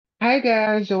Hi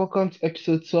guys, you're welcome to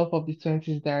episode 12 of the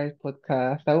 20s Diary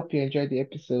podcast. I hope you enjoyed the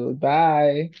episode.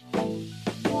 Bye.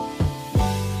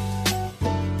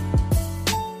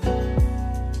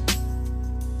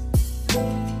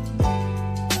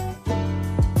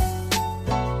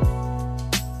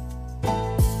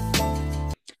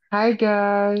 Hi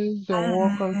guys, you're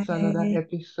welcome to another Hi.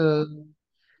 episode.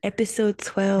 Episode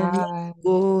 12. Let's Hi.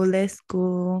 go. Let's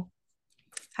go.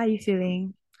 How you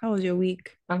feeling? How was your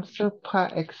week? I'm super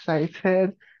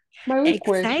excited. My week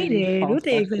went really Excited. What fast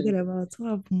are you excited actually. about? What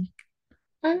happened?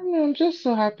 I don't know, I'm just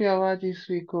so happy about this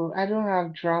week. Oh, I don't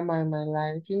have drama in my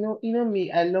life. You know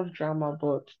me, I love drama,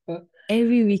 but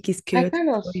Every week is I chaotic kind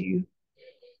of, for you.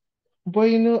 but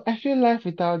I feel life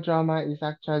without drama is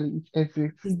actually it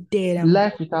exists. It's dead and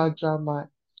Life boring. without drama,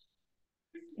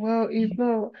 well, it's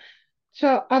not.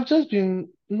 So I've just been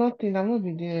nothing. I've not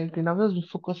been doing anything. I've just been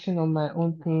focusing on my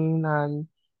own thing, and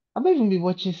I've not even been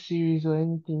watching series or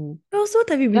anything. Also, what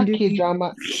have you been That doing? K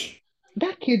drama,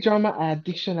 that K drama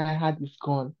addiction I had is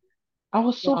gone. I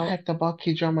was so Wow. hyped about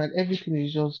K drama, and everything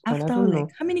is just gone. I After don't like, know.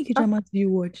 how many I, K-dramas do you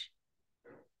watch?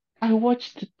 I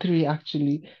watched three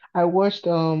actually. I watched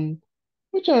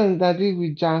which one that did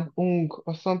with Jang Ung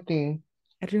or something.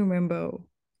 I don't remember.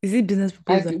 Is it business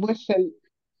I proposal? did- watched cel-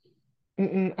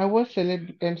 I watched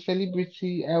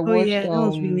Celebrity. I Oh watched yeah, that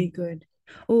was really good.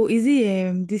 Oh, is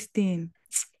it this thing?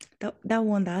 That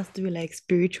one that has to be like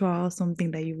spiritual or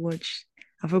something that you watch.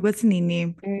 I've forgotten the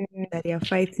name mm, that they are I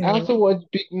fighting or also watched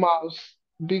Big Mouse.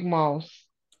 Big Mouse.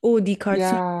 oh the cartoon,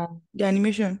 Yeah. the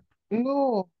animation,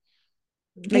 No,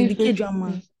 like the this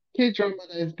K-drama. is K-drama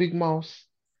that is Big Mouse.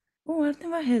 Oh, I've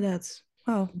never heard that.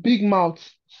 Wow. Big Mouth.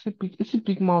 Is it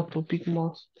Big Mouth or Big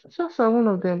Mouth? It's just one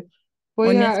of them. But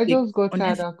On yeah, I Netflix. just got On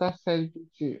tired Netflix. after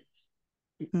Celebrity.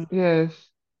 Hmm. Yes.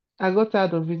 I got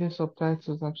tired of reading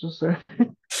subtitles. I'm so sorry.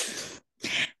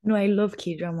 No, I love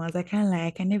K-dramas. I can't lie.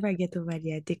 I can never get over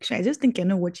the addiction. I just think you're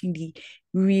not watching the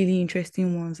really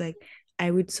interesting ones. Like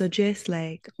I would suggest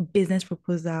like business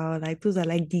proposal. Like those are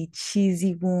like the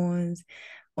cheesy ones.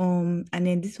 And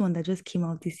then this one that just came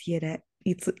out this year that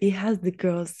it has the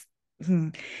girls. Hmm,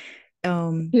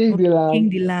 King the King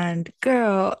Land. the Land.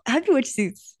 Girl, have you watched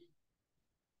it?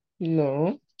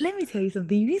 No. Let me tell you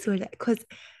something. You need to watch that because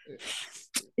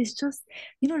it's just,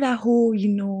 that whole,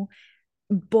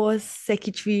 boss,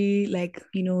 secretary, like,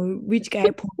 rich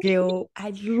guy, poor girl. I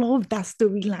love that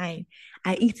storyline.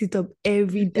 I eat it up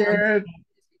every damn Yeah. time.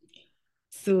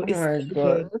 So Oh it's my so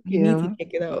God. good. You Okay. need to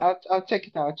check it out. I'll check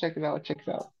it out. I'll check it out. I'll check it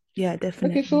out. Yeah,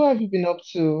 Okay, so definitely. what have you been up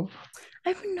to?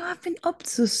 I don't know. I've been up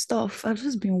to stuff. I've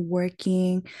just been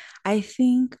working. I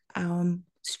think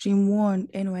Stream One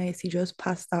NYC just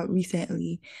passed out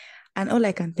recently. And all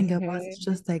I can think about is hmm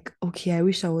just like, okay, I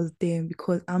wish I was there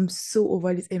because I'm so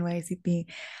over this NYC thing.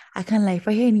 I can't lie. If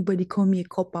I hear anybody call me a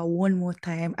copper one more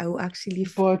time, I will actually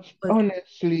flip But because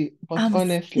honestly, but I'm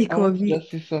honestly, sick I want of to it.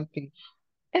 just say something.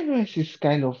 NYS is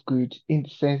kind of good in the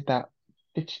sense that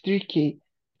it's 3K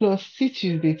plus see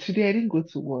Tuesday. Today I didn't go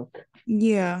to work.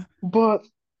 Yeah. But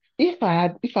if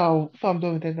I'm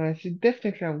done with NYS,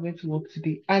 definitely I'm going to work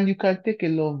today. And you can take a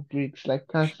lot of breaks. Like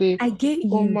can say, I get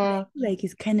oh you, but I ma, feel like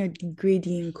it's kind of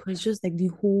degrading because just like the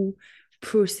whole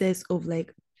process of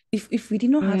like if we did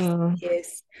not have mm,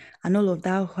 CS and all of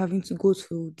that having to go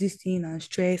to this thing and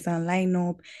stress and line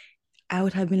up, I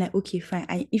would have been like, okay, fine.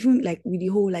 I even like with the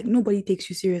whole like nobody takes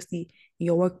you seriously in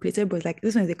your workplace. Everybody's like,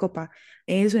 this one is a copper,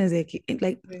 and this one is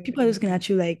like people are just gonna at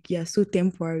you like you're so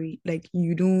temporary, like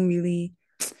you don't really.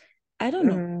 I don't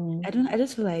know. mm, I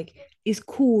just feel like it's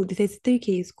cool. The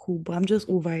 33K is cool, but I'm just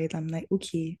over it. I'm like,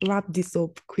 okay, wrap this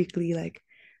up quickly. Like,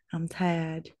 I'm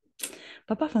tired.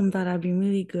 But apart from that, I've been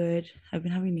really good. I've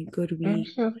been having a good I'm week.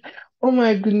 so, oh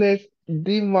my goodness,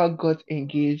 Dima got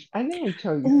engaged. And let me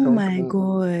tell you Oh my something.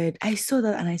 God. I saw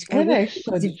that and I When watched I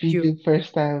saw the the video. video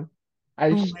first time,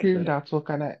 I Oh my screamed God. at work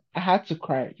and I had to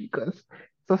cry because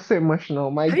it was so emotional.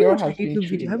 My Have you girl watched her has been YouTube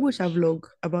video? through a Have you lot. watched her vlog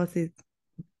about it?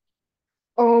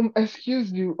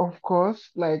 Excuse you, of course.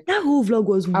 Like That whole vlog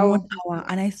was I was 1 hour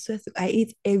and I swear I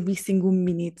ate every single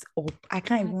minute up. I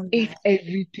can't I even ate lie.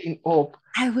 everything up.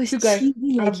 I was You guys,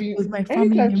 cheesy like I've he been was my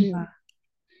family anytime she member.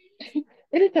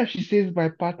 anytime she says my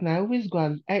partner, I always go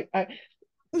and I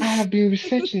have been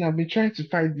researching, I've been trying to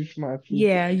find this man too.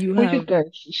 Yeah, you But you have. guys,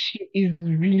 she is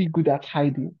really good at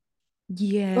hiding.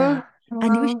 Yeah. Ah,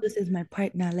 And the way she ah, just says my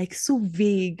partner, like so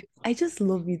vague. I just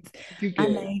love it. you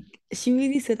And get like she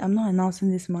really said, I'm not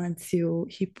announcing this man till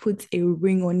he puts a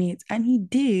ring on it. And he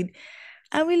did.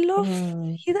 And we love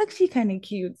mm, he's actually kind of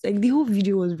cute. Like the whole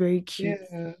video was very cute.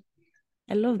 yeah,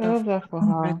 I love I that for love that her. for her.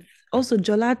 Congrats. Also,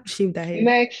 Jola shaved her head.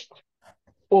 Next,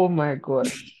 oh my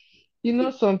God. You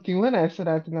know something? When I said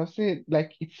that, and I said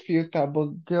like it's filter,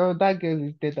 but girl, that girl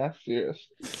is dead that serious.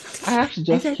 I have to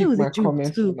I just said that keep was a my joke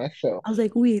comments to too. myself. I was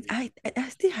like, wait, I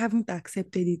still haven't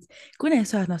accepted it. When I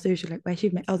saw her on story, she was like, I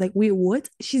shaved my. I was like, wait, what?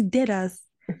 She's dead as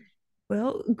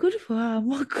well. Good for her.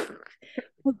 More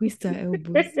grease to her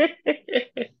elbows.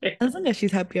 As long as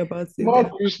she's happy about it, More then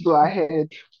grease to her head.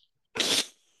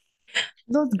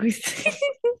 not grease.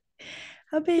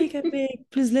 I beg.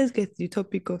 Please let's get to the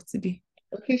topic of today.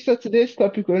 Okay, so today's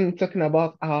topic we're going to be talking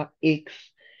about our aches.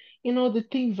 The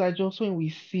things that just when we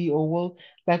see or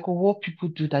what people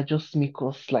do that just make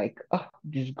us like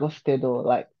disgusted or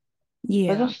like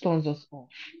that Yeah, just turns us off.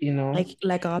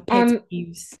 like our pet And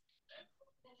peeves.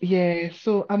 yeah,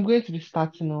 so I'm going to be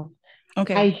starting off.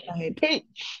 Okay, I go ahead. hate,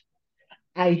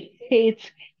 I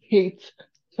hate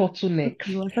turtlenecks.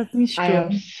 You are starting I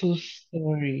am strong. so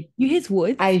sorry. You hate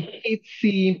what? I hate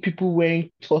seeing people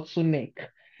wearing turtleneck.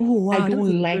 Oh I wow, that's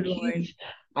a don't good like it. one.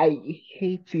 I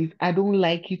hate it. I don't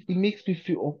like it. It makes me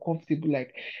feel uncomfortable.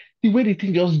 Like the way the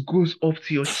thing just goes up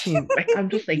to your chin. Like I'm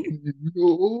just like,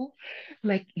 no.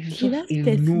 Like it's Okay, just that's a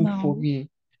no for personal. me.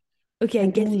 Okay, I I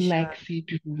get it, don't Sha. like seeing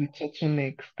people with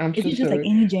turtlenecks. I'm Is so it just like sorry.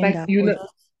 any Like, gender or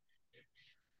just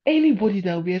anybody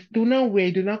that wears, do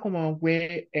not come and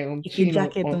wear like a chain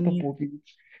jacket on on top it? of it.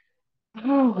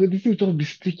 Oh, this will just be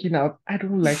sticking out. I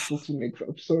don't like turtlenecks.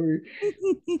 I'm sorry.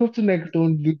 Turtlenecks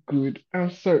don't look good.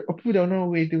 I'm sorry. Or people that will not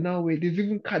wear, they will not wear. There's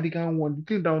even cardigan one, the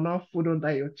thing that will not fold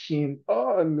under your chin.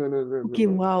 Oh, no, no, no, no, Okay,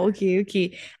 no. wow,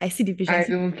 okay. I see the picture. I I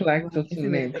see don't what you're like talking about. I see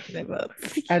what you're turtlenecks. talking about.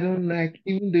 I don't like,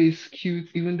 even though it's cute,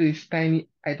 even though it's tiny,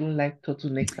 I don't like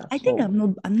turtlenecks at I think all.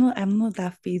 I'm not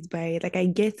that phased by it. Like I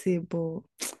get it, but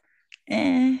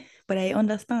but I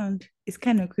understand. It's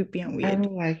kind of creepy and weird.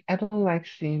 I don't like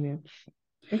seeing it.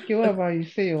 Okay, what Okay, about you?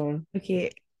 Say on.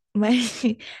 okay. My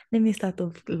let me start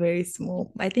off very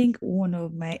small. I think one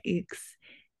of my aches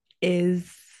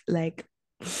is like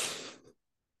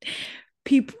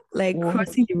people like What?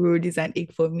 crossing the road is an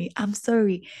ache for me. I'm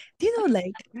sorry. Do you know,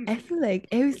 like, I feel like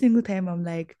every single time I'm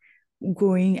like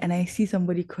going and I see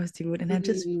somebody cross the road and I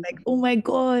just feel like, oh my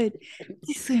God,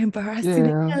 this is so embarrassing.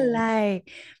 I Yeah. can't lie.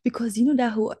 Because you know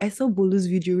that whole I saw Bolu's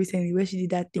video recently where she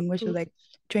did that thing where she was like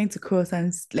trying to cross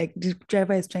and like the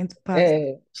driver is trying to pass.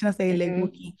 Eh, She not started like mm,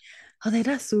 walking. I was like,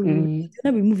 that's so rude. mm,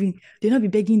 They'll not be moving, they'll not be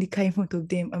begging the car in front of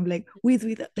them. I'm like, wait,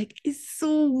 like it's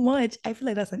so much. I feel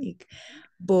like that's an ick.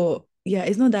 But yeah,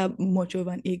 it's not that much of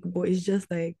an ache, but it's just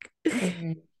like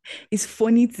mm, it's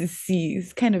funny to see.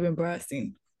 It's kind of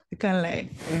embarrassing. I can't lie.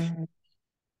 mm.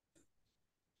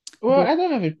 Well, But I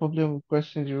don't have a problem with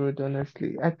crossing the road,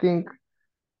 honestly. I think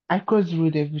I cross the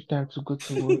road every time to go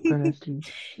to work, honestly.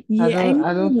 yeah,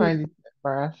 I I don't know. find it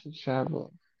embarrassing, sha,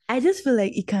 but I just feel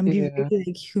like it can be yeah, very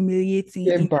like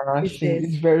humiliating in the embarrassing. process.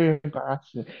 It's very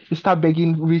embarrassing. You start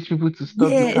begging rich people to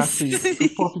stop the car Yes. so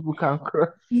poor people can cross.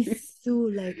 It's so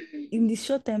like in the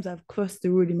short times I've crossed the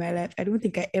road in my life, I don't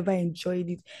think I ever enjoyed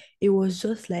it. It was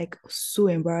just like so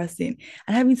embarrassing.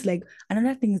 And having to like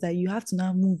another thing is that you have to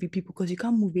now move with people because you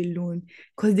can't move alone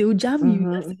because they will jam you.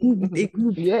 You have to move with a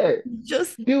group. Yeah,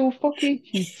 Just they will fucking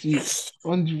hit you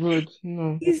on the road.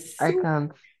 No, it's I so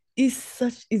can't. it's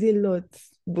a lot.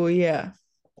 But yeah.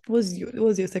 What's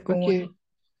your second one? Okay,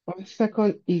 my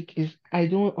second ick is I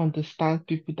don't understand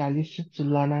people that listen to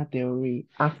Lana Del Rey.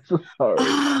 I'm so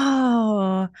sorry.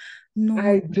 Ah, no,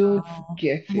 I don't no.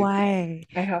 get it. Why?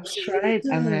 I have She's really tried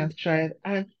and I good. have tried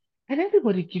and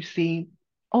everybody keeps saying,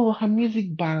 "Oh, her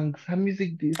music bangs, her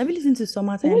music this." I've been listening to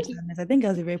But Summertime Sadness. I think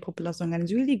that's a very popular song and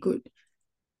it's really good.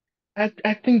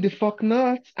 I think the fuck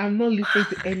not. I'm not listening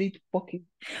to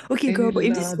Okay, girl, any but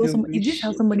if Lana Del Rey is this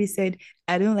how shit. somebody said,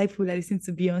 I don't like people that listen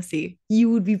to Beyonce, you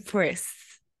would be pressed.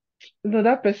 No,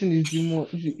 that person is demon.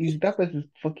 Is that person is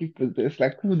fucking possessed?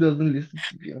 Like who doesn't listen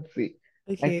to Beyonce?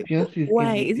 Okay, Like but Beyonce is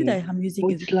why? Is it everything. that her music But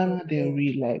is it's really Lana good Del or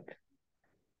Rey, like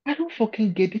I don't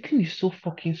fucking get the thing is so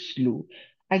fucking slow.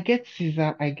 I get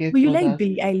Caesar, I get but you like others.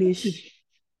 Billie This is Eilish?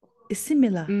 It's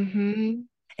similar. mm-hmm.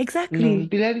 No, Exactly.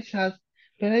 Billie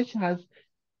Eilish has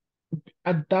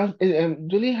a dance.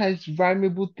 Jolie has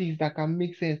rhymeable things that can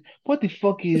make sense. What the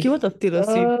fuck Okay, is? what of Taylor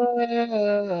Swift?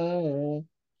 Uh,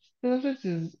 Taylor Swift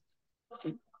is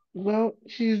well,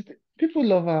 she's people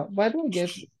love her, but I don't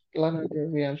get Lana Del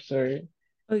Rey. I'm sorry,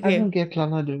 I Okay, don't get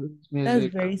Lana Del Rey's that's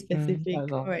music. very specific.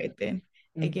 That's All all. right then.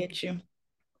 I Mm, get you.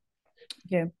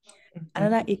 Okay. mhm,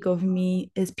 Another ick of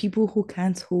me is people who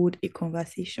can't hold a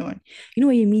conversation. You know,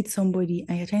 when you meet somebody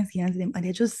and you're trying to answer them and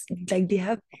they're just like they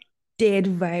have dead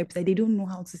vibes, like they don't know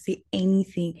how to say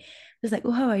anything. Just like,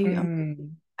 oh, how are you?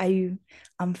 mm, Are you?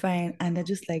 I'm fine. And they're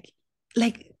just like,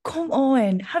 come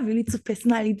on, have a little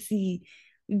personality,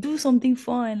 do something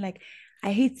fun. Like,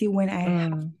 I hate it when I have to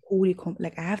Mm, hold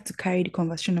like I have to carry the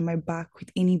conversation on my back with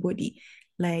anybody.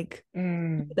 Like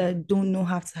mm, that don't know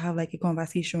how to have like a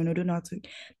conversation or don't know how to.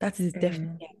 That is definitely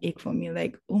mm. an ache for me.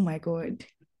 Like, oh my God.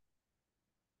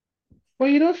 But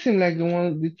you don't seem like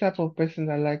the type of person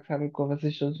that likes having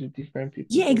conversations with different people,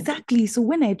 Yeah, though. exactly. So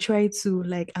when I try to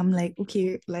like, I'm like,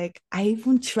 okay, like I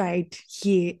even tried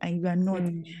here and you are not.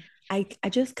 Mm, I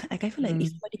just like I feel like if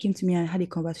mm, somebody came to me and had a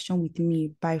conversation with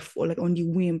me like on the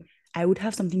whim, I would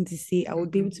have something to say. I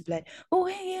would be able mhm, to be like, oh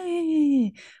hey, yeah, yeah, yeah, yeah.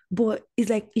 But it's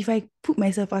like if I put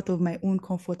myself out of my own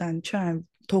comfort and try and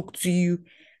talk to you,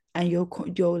 and your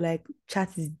like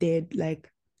chat is dead, like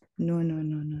no, no,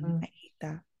 no, no, no. mm. I hate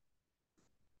that.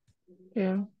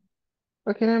 Yeah.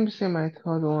 Okay, let me say my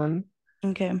third one.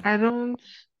 Okay. I don't,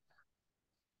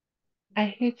 I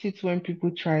hate it when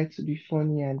people try to be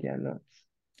funny and they're not.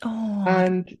 Oh,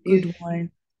 that's And a good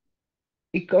one.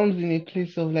 it comes in a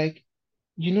place of like,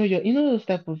 you know those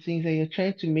type of things that you're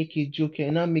trying to make a joke,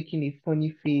 you're not making a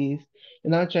funny face,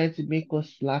 you're not trying to make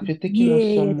us laugh, you're taking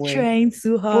us Yeah, somewhere. trying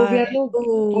too But we hard. are not,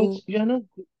 but Oh, we are not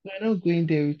going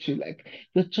there with you. Like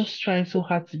you're just trying so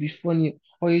hard to be funny,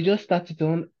 or you just started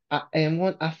on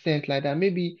one accent like that.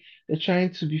 Maybe you're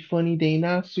trying to be funny, then you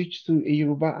now switch to a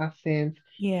Yoruba accent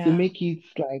to yeah. make it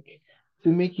to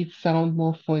make it sound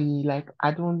more funny. Like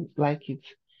I don't like it.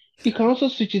 You can also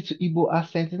switch it to Igbo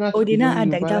accent. It's not Oh, to they now Yoruba,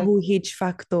 add like that like whole H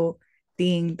factor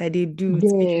thing that they do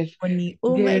to make it yes, funny.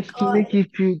 Oh my yes, God.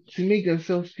 to make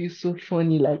themselves feel so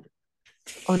funny. Like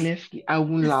honestly, I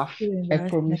won't It's laugh. so I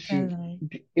embarrassing. I promise you. can't lie.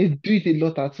 They do it a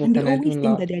lot at And work they and I always don't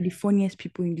think laugh. that they're the funniest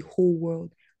people in the whole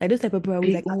world. Like those type of people are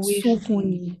always They like, I'm always so do.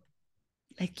 funny.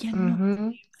 Like, you're not.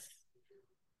 Mm-hmm.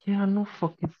 You're not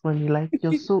fucking funny. Like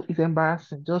you're so it's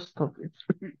embarrassing. Just stop it.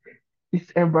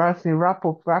 It's embarrassing. Wrap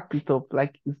it up.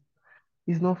 Like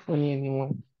it's not funny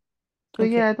anymore. So Okay.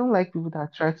 yeah, I don't like people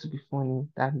that try to be funny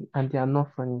and they are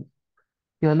not funny.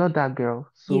 You're not that girl.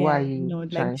 So why are Yeah, you no,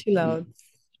 like trying chill to be? out.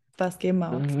 Fast game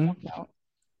out. Mm-hmm. Calm down.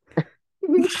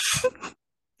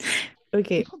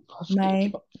 Okay.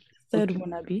 My Basketball. third Okay.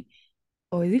 one, Abby.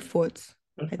 Or is it fourth?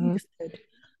 I think Mm-hmm. it's third.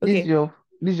 This is Okay. your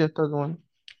third one.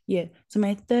 Yeah. So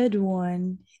my third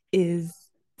one is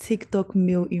TikTok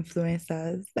male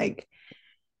influencers. Like,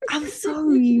 I'm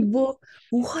sorry, but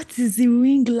what is the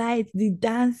ring light, the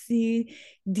dancing,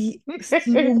 the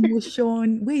slow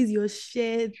motion? Where is your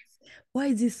shirt? Why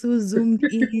is it so zoomed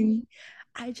in?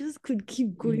 I just could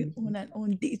keep going on and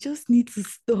on. They just need to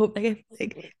stop. Like I feel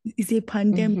like it's a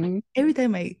pandemic. Mm-hmm. Every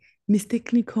time I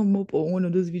mistakenly come up on one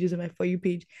of those videos on my For You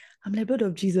page, I'm like, blood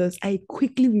of Jesus, I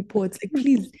quickly report. Like,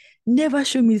 please never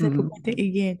show me this type of Mm-hmm. content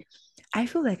again. I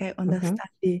feel like I Mm-hmm. understand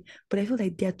it, but I feel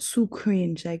like they're too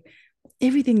cringe. Like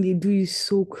everything they do is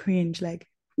so cringe. Like,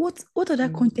 what other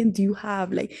content do you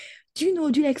have? Like, do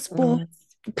you like sports?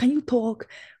 Mm-hmm. Can you talk?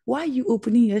 Why are you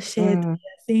opening your shirt Mm-hmm.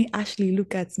 saying, Ashley,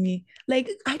 look at me? Like,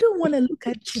 I don't want to look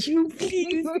at you,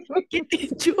 please. Get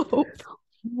a job.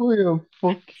 Oh, your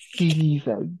fuck, please,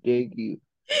 I beg you.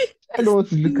 I don't Just want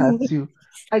to look no. at you.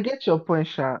 I get your point,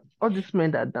 Sha. All these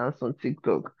men that dance on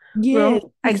TikTok. Yes,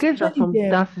 Well, I guess there's especially some them.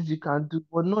 dances you can do,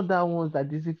 but not that ones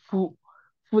that is a full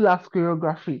ass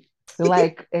choreography.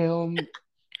 Like what's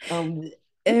um,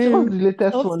 the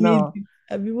latest Soft one made. now?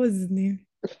 What's his name?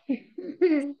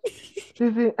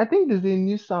 I think there's a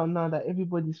new sound now that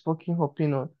everybody's fucking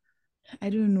hopping on. I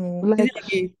don't know. Is it Like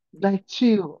like a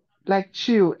like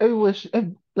chill. Everyone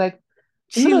like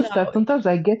you know chill it's like out? sometimes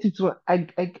I get it when I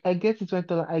get it when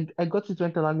I got it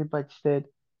when Tolani but said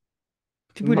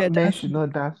People that men should dancing.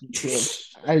 not dance with girls.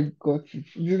 I got it,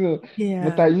 but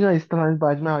Yeah. it's Tolani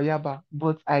but now Yaba,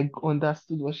 but I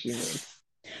understood what she meant.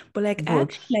 But like I But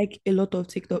actually like a lot of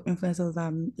TikTok influencers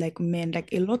are like men, like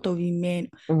a lot of the men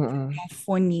mm-mm, are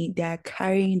funny, they are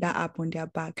carrying that up on their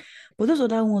back. But those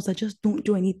other ones that just don't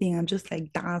do anything and just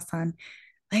like dance and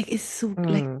like it's so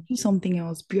like mm, do something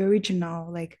else, be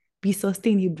original, like be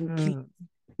sustainable, please. mm.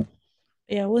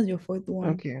 Yeah, what's your fourth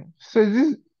one? Okay. So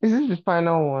is this the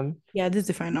final one? Yeah, this is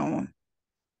the final one.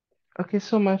 Okay,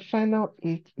 so my final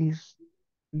eight is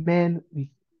men with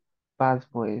bad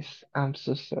voice. I'm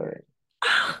so sorry.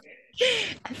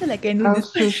 I feel like I know I'm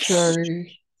this. so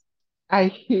sorry.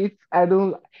 I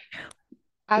don't,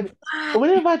 I, Why?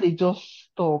 whenever they just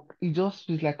talk, it just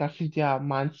feels like as if they are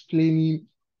mansplaining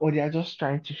or they are just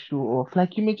trying to show off.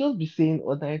 Like you may just be saying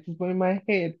other things, but in my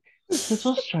head, you're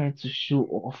just trying to show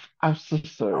off. I'm so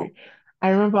sorry. I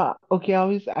remember, okay,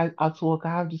 at work, I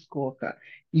have this coworker.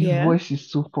 His Yeah. voice is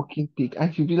so fucking thick.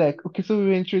 And she'll be like, okay, so we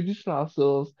were introducing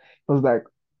ourselves. I was like,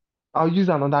 I'll use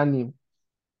another name.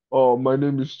 Oh, my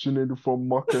name is Chinedu from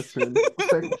marketing. I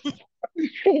was like,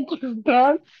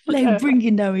 That's Like bring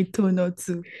it down a tone or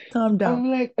two. Calm down.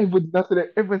 I'm like, everybody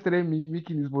started me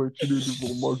making his voice, Chinedu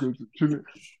from Margaret. Chinedu.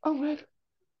 I'm like,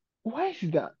 why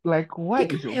is that? Like, why They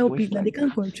is can't your help voice it now. They like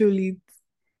can't that? control it.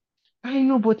 I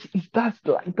know, but it's that's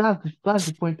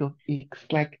the point of X.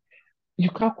 Like, you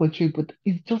can't control it, but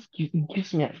it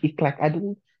gives me an ick. Like, I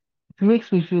don't. It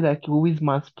makes me feel like you're always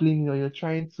mansplaining or you're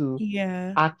trying to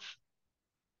Yeah. act.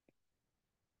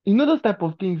 You know those type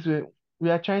of things where we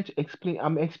are trying to explain.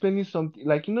 I'm explaining something.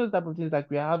 Like you know the type of things like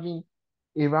we are having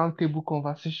a round table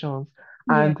conversations,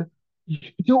 Yeah. and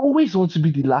you always want to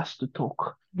be the last to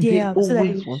talk. They Yeah. So that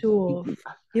always you want to show be the off.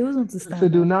 They always want to last. So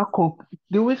stand out.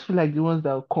 they always feel like the ones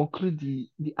that will conclude the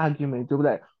argument. They'll be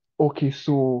like, okay,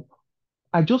 so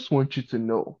I just want you to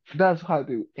know. That's how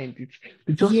they end it.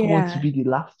 They just want to Yeah. be the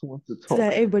last one to So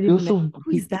that talk. everybody They be like, also,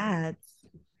 who is that?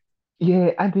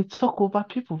 yeah, and they talk over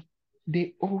people.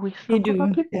 They always They talk over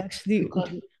do. They people actually because,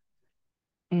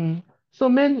 do. so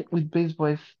men with bass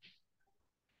voice,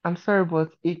 I'm sorry,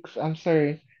 but X, I'm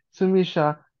sorry.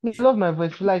 Sumisha, me love my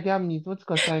voice. Feel like yeah, me, what's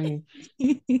concern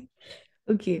me?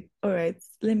 Okay. All right.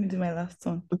 Let me do my last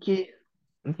one. Okay,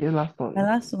 okay, last My one.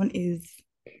 last one is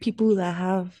people that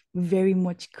have very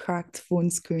much cracked phone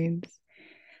screens.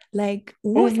 Like,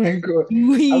 Oh what my God, are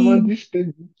you I'm on doing? this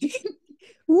thing.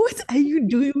 What are you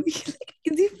doing? Like,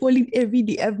 is it falling every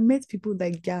day? I've met people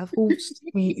like their whole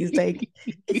screen is like,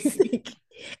 it's like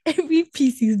every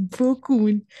piece is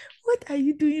broken. What are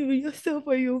you doing with yourself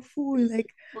on your phone?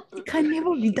 Like, it can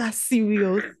never be that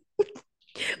serious.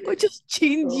 Or just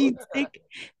change Oh, it. Like,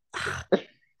 ah,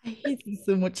 I hate it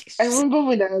so much. I remember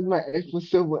when I had my iPhone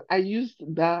 7, I used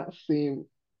that same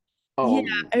Yeah,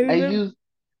 I I remember. used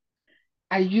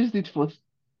I used it for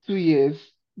 2 years.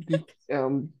 The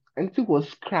I think it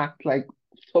was cracked like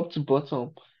top to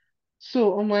bottom.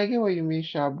 So I get what you mean,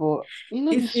 Sha, but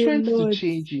the It's a strength to lot.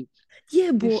 change it.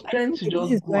 Yeah, The but I feel strength to like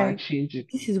just go and change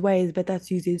it. this is why it's better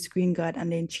to use a screen guard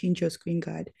and then change your screen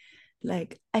guard.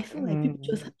 Like I feel like people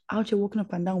just Mm, out here walking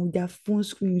up and down with their phone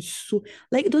screen so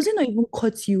like does it not even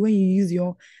cut you when you use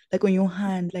your like on your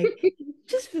hand? Like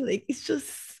just feel like it's just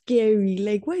scary.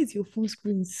 Like why is your phone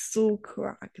screen so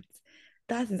cracked?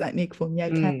 That is an ick for me.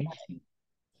 I can't mm, lie.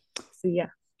 So yeah,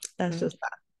 that's mm. just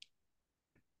that.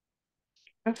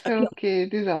 I feel okay.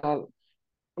 These are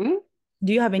mm?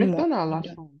 Do you have any We've more? done our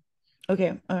last one.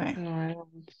 Okay, all right. No, I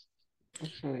haven't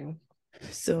actually.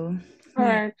 So All yeah,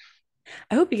 right.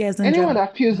 I hope you guys don't drag Anyone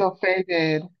that feels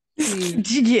offended, please,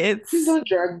 please Idiots. don't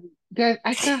drag me. Guys,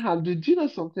 I can't handle. Do you know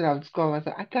something I've discovered?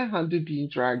 Myself? I can't handle being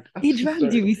dragged. I'm They so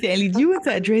dragged you sorry. recently. Do you want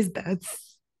to address that?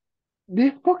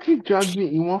 They fucking dragged me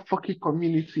in one fucking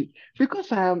community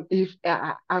because I am if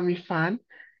I'm a fan.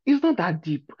 It's not that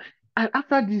deep. And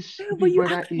after this But Big you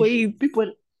Brother asked for is it.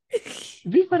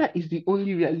 Big Brother is the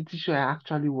only reality show I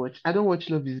actually watch. I don't watch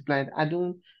Love Is Blind. I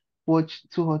don't watch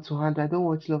Too Hot to Handle. I don't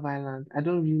watch Love Island. I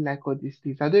don't really like all these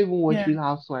things. I don't even watch Yeah, Real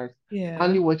Housewives. I yeah.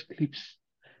 only watch clips.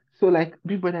 So like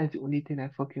Big Brother is the only thing I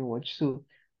fucking watch. So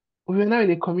we are now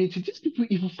in a community. These people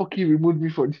even fucking removed me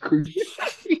from the community.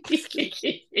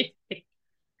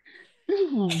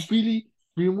 People really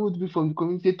removed me from the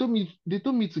community. They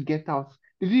told me to get out.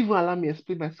 They didn't even allow me to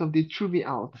explain myself. They threw me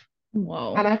out.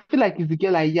 And Wow. I feel like it's the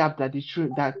girl I yapped that they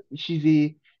threw that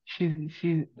she's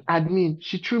admin.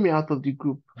 She threw me out of the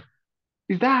group.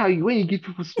 Is that how when you give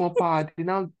people small power, they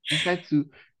now decide to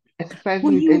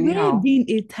Well, exercising it you were anyhow? being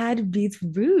a tad bit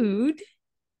rude.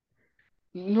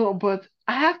 No, but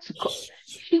I had to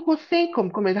she was saying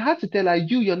comment. I had to tell her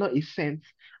you're not a saint.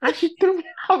 And she threw me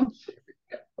out.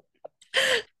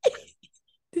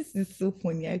 This is so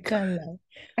funny. I can't lie.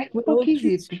 I Well, fucking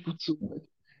hate please people too much.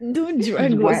 don't This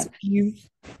is drag us, why please.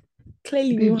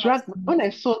 Clearly, we they don't have dragged so when much. I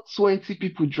saw 20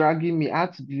 people dragging me, I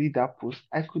had to delete that post.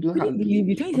 I I couldn't couldn't handle believe it.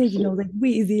 it. When you I'm said it, I sorry. was like,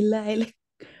 wait, is it a lie? Like,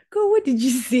 God, what did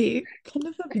you say? Can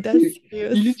never be that You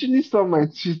serious. literally saw my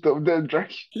tweet of them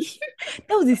dragging me.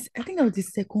 That was this, I think that was the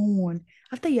second one.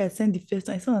 After you had sent the first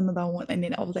one, I saw another one, and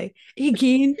then I was like,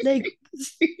 again, like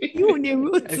you on the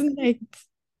road I tonight.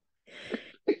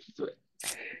 swear.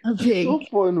 I It's so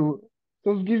beg. fun. Oh. It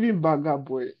was giving Baga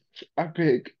boy. I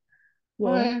beg.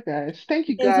 All Well, right, guys. Thank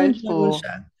you there's no guys drag for.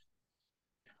 Russia.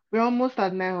 We're almost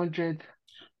at 900.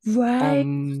 Right.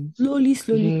 Um, Slowly,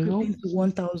 slowly yeah, creeping to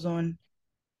 1,000.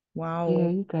 yeah, Wow.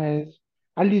 you guys.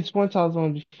 At least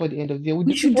 1,000 before the end of the year.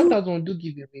 We should One do, thousand we'll do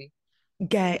giveaway.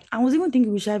 guy. I was even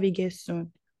thinking we should have a guest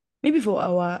soon. Maybe for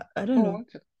our, I don't Oh, know.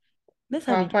 Let's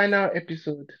have a our guest final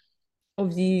episode.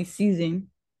 of the season.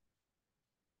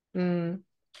 Mm,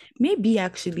 Maybe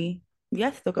actually, we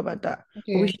have to talk about that.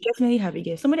 But we okay. should definitely have a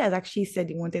guest. Somebody has actually said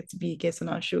they wanted to be a guest on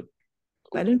our show.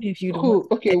 But I don't know if you'd want Cool.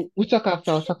 Okay, to. we'll talk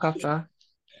after. We'll talk after.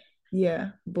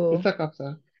 Yeah, We'll but talk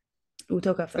after. we'll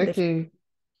talk after, definitely. Okay.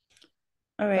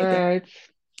 All All right then. right.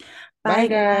 Bye, Bye,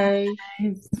 guys.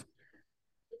 guys.